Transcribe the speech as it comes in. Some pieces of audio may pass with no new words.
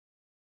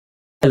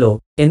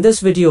Hello, in this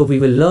video we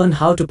will learn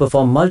how to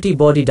perform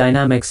multi-body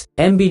dynamics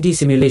 (MBD)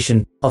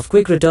 simulation of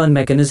quick return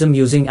mechanism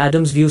using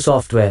Adams View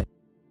software.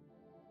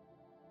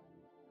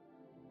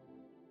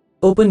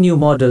 Open new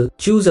model,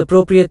 choose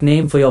appropriate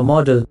name for your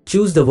model,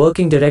 choose the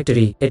working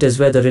directory, it is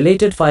where the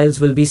related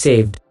files will be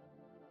saved.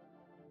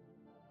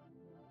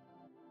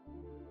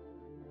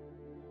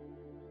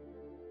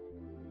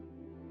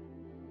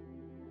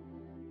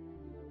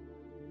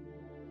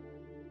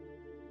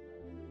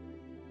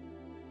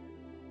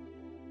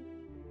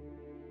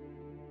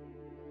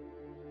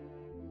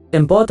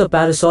 Import the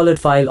parasolid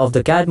file of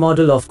the CAD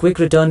model of quick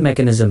return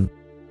mechanism.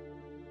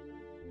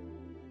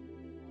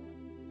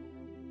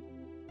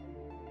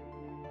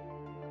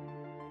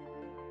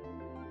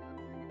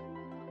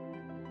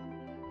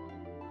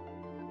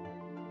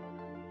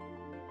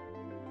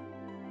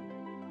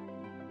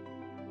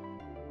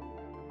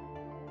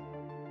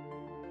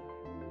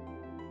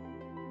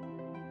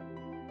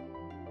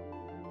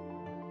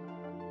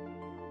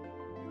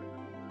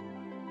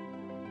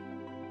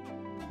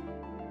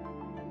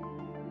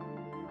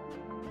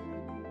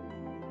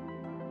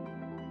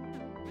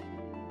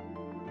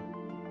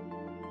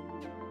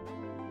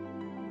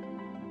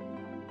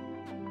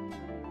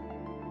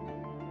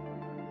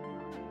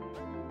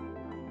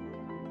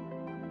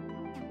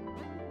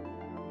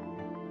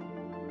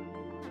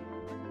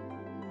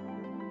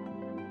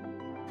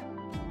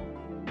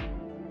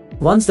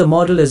 Once the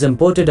model is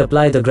imported,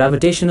 apply the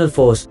gravitational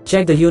force,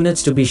 check the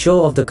units to be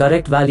sure of the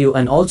correct value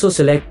and also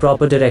select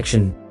proper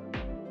direction.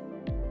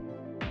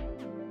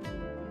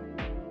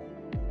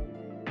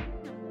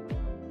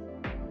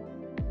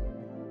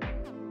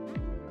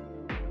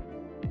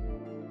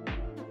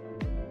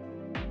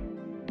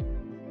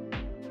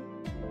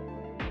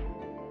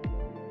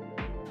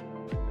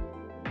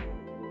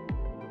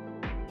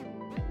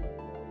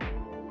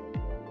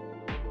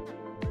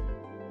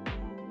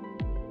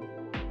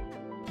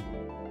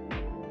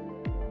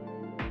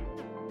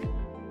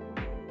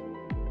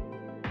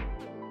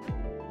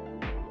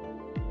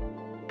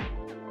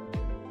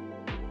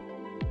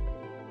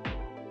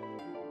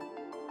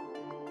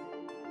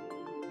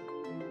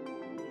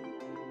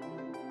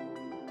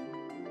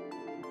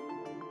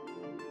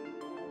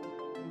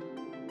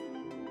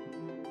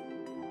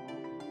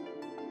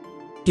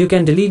 You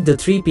can delete the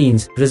 3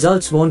 pins,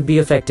 results won't be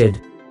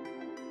affected.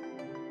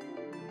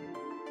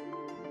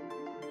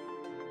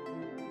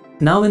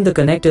 Now in the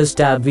Connectors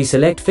tab we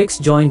select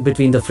Fixed Joint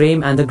between the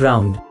frame and the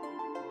ground.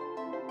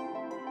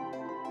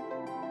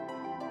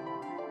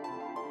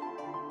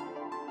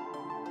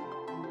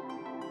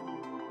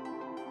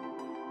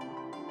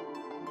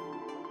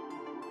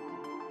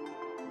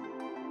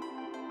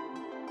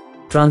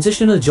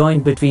 Transitional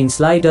joint between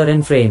slider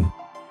and frame.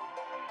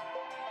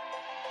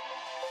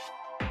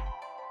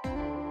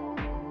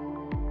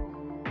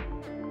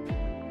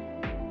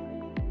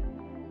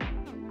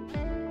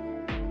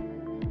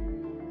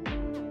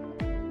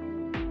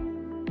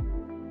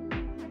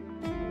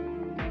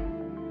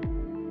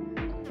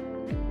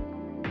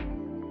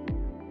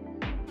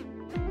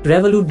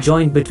 Revolute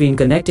joint between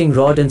connecting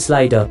rod and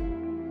slider.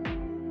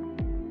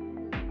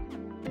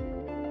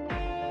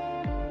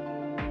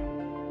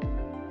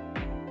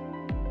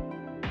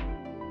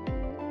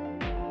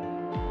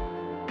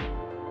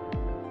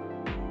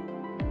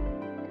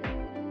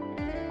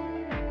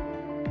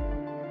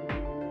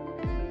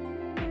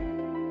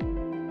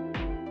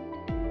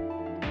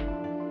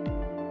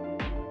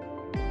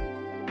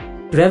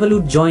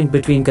 Revolute joint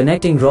between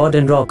connecting rod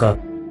and rocker.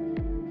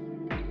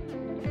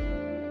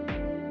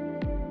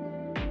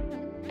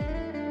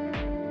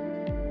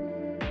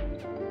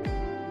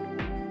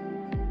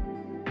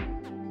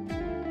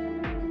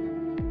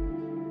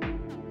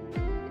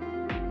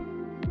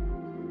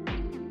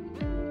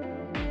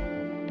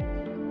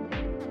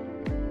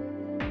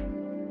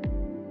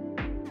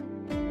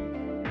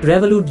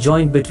 Revolute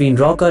joint between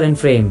rocker and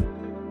frame.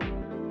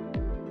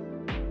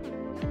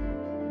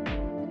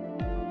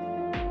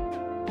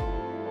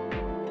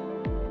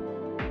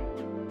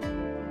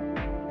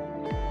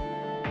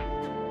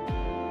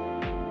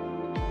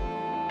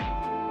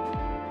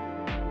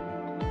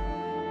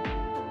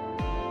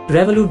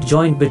 Revolute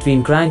joint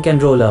between crank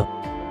and roller.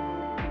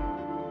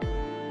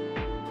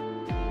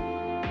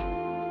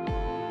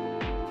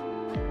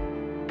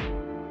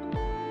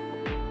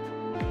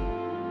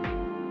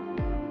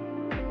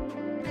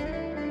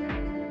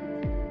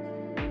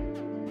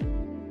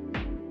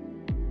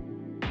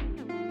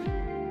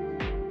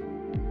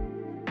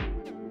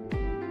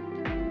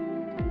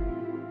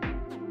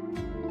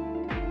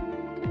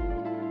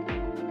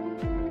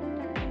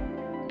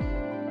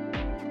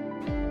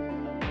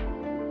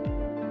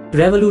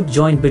 Revolute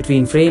joint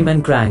between frame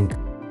and crank.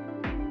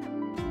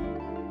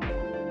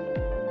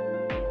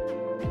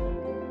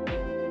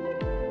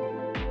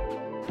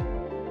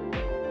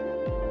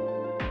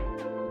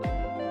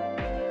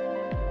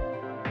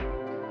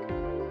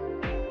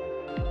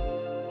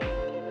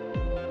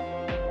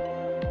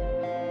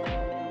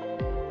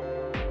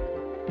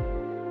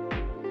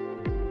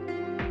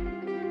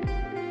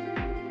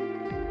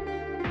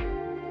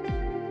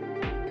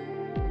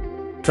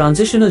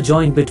 Transitional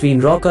joint between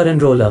rocker and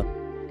roller.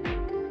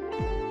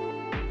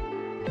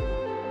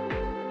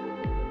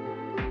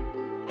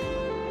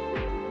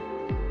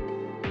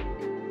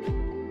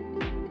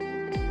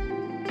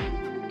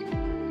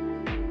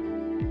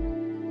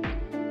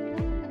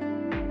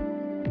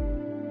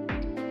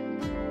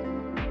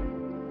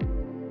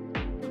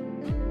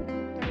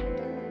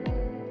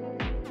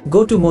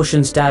 Go to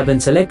Motions tab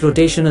and select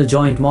Rotational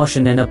Joint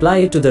Motion and apply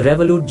it to the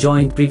revolute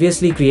joint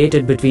previously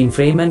created between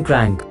frame and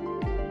crank.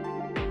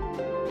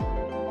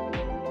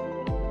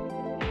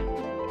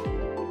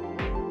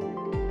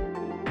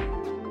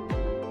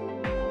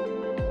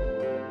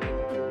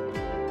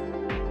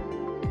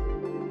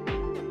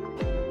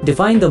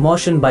 Define the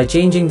motion by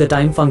changing the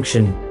time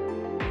function.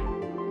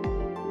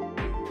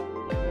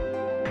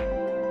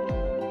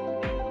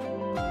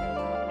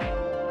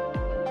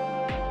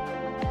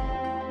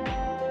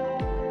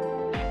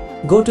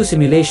 Go to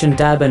Simulation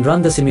tab and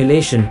run the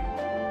simulation.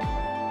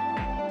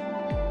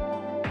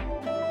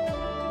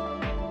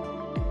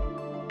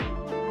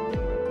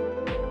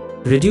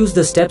 Reduce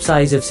the step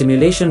size if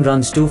simulation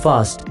runs too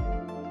fast.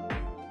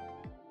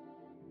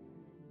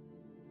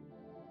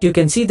 You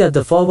can see that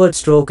the forward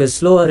stroke is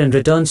slower and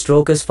return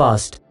stroke is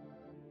fast.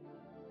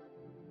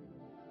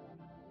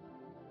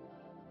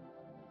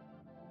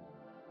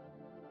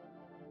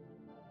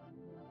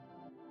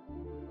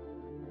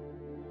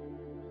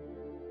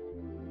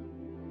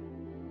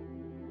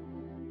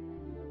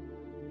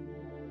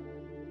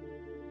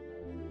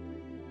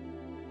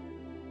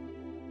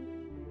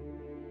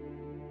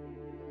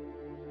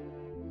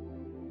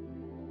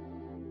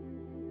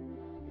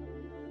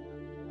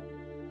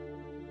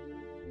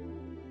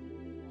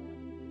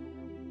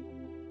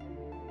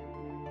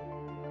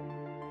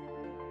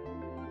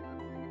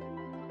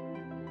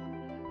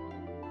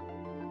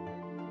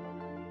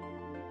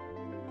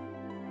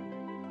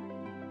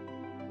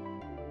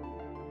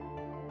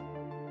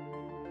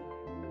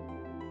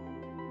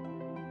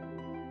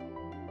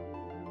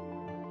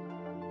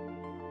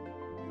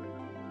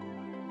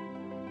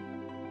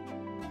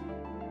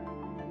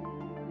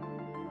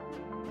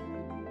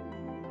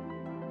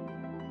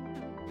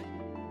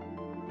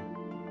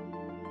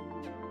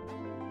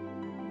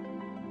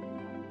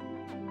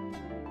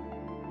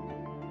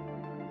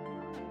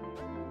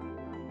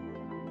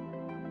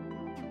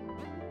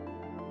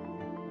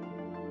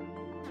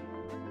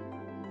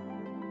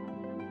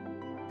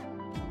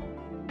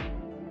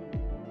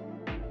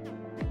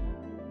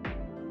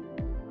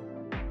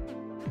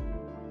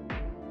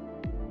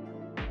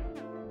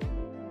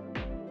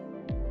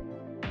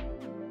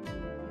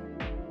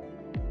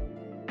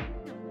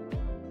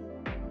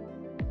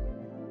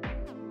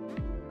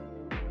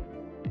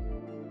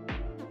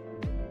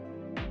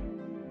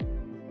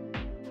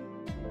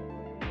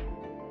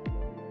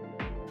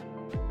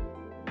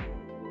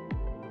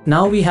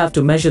 Now we have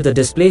to measure the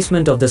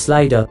displacement of the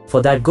slider.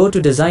 For that, go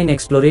to Design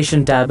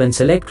Exploration tab and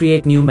select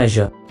Create New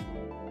Measure.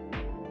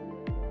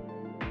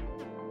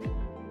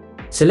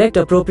 Select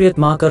appropriate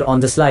marker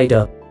on the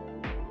slider.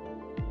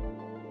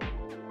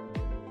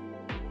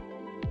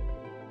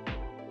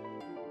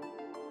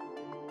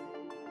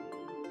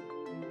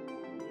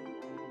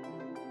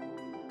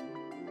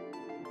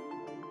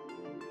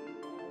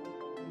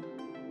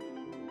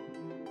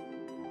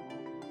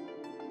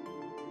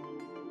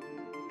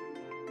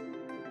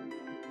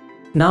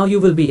 Now you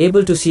will be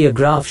able to see a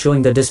graph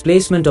showing the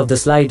displacement of the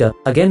slider.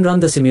 Again,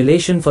 run the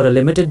simulation for a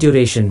limited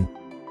duration.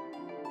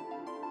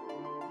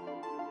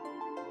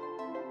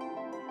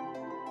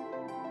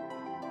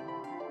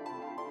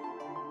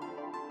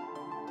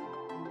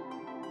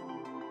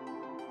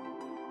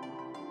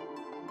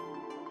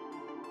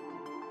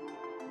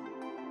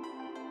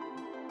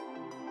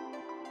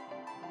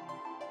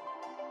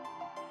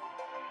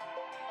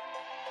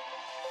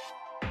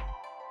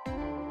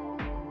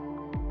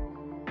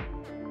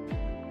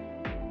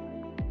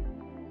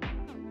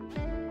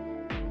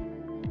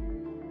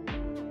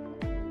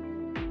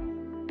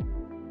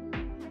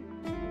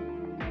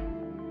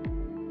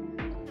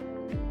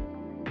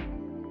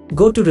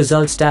 Go to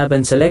Results tab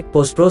and select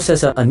Post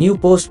Processor. A new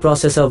Post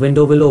Processor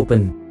window will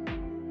open.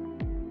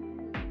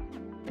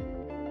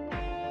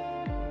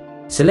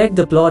 Select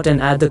the plot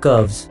and add the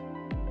curves.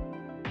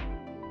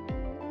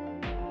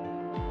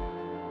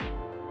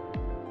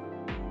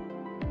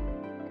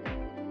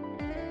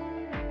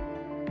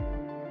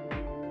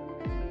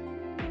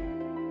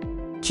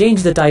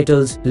 Change the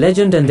titles,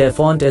 legend and their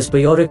font as per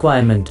your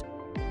requirement.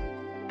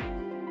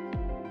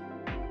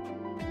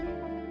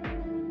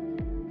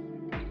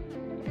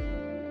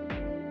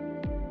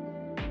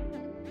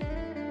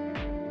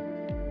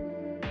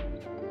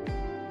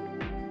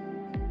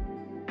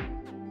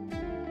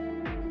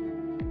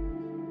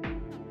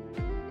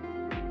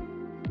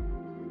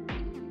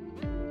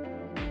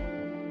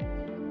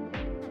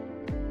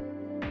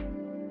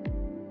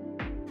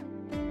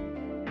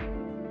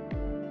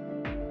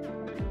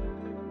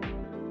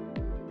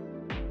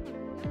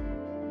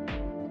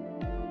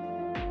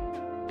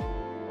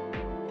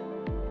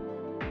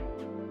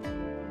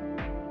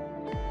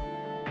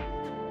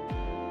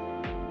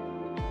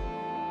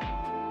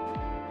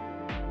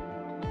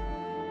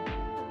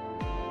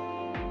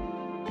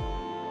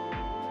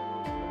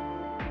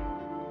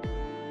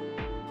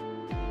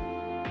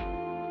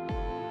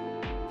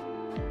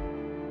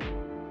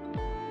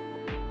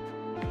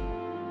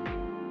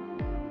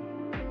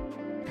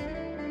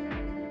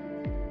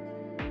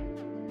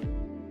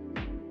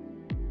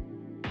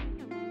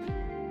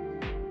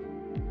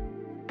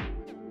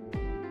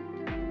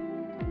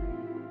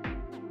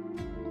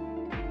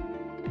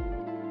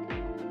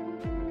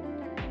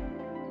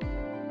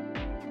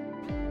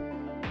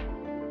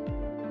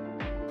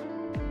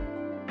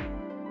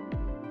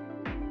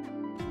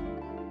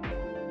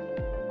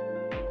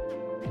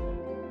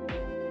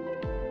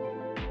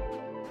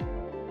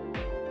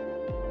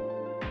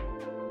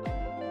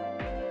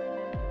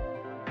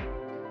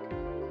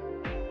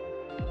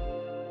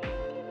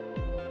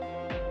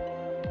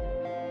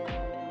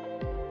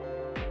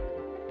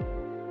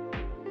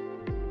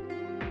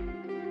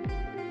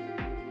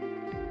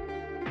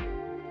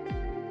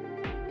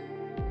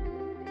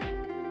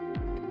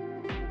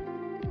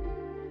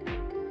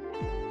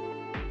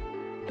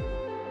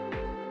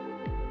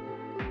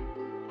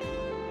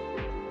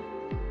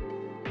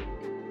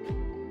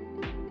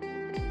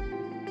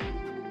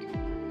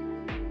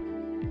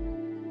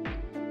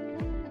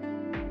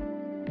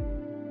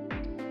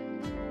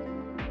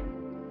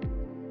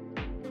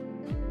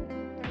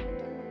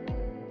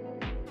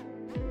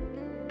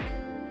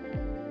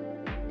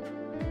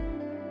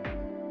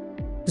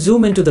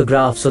 Zoom into the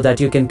graph so that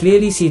you can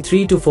clearly see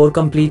 3 to 4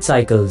 complete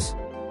cycles.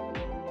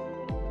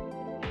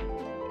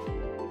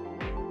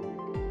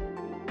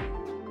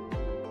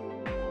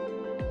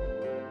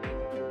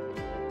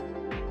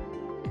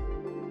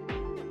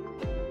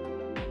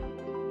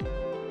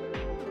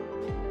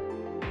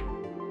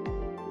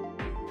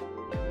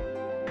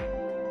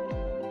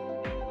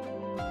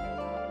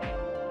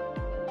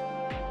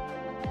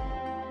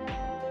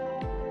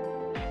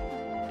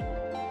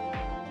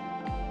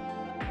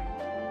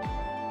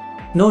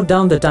 Note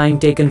down the time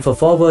taken for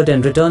forward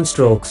and return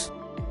strokes.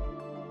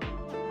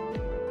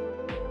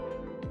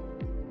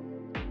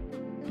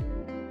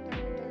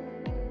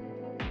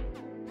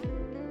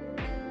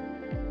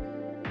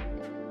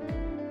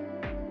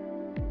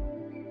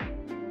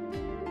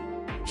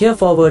 Here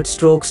forward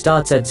stroke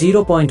starts at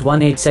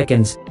 0.18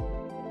 seconds.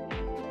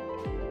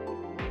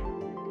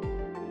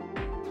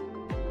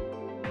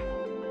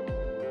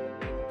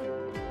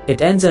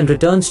 It ends and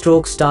return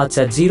stroke starts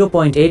at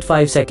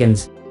 0.85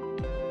 seconds.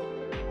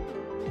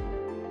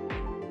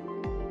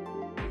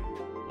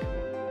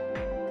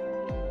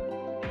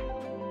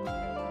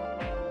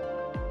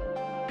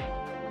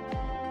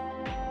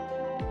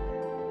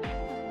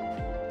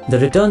 The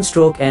return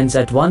stroke ends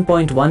at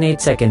 1.18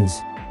 seconds.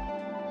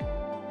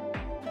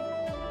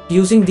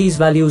 Using these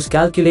values,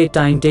 calculate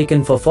time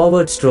taken for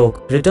forward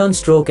stroke, return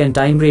stroke and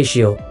time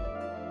ratio.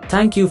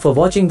 Thank you for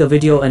watching the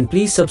video and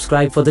please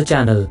subscribe for the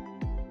channel.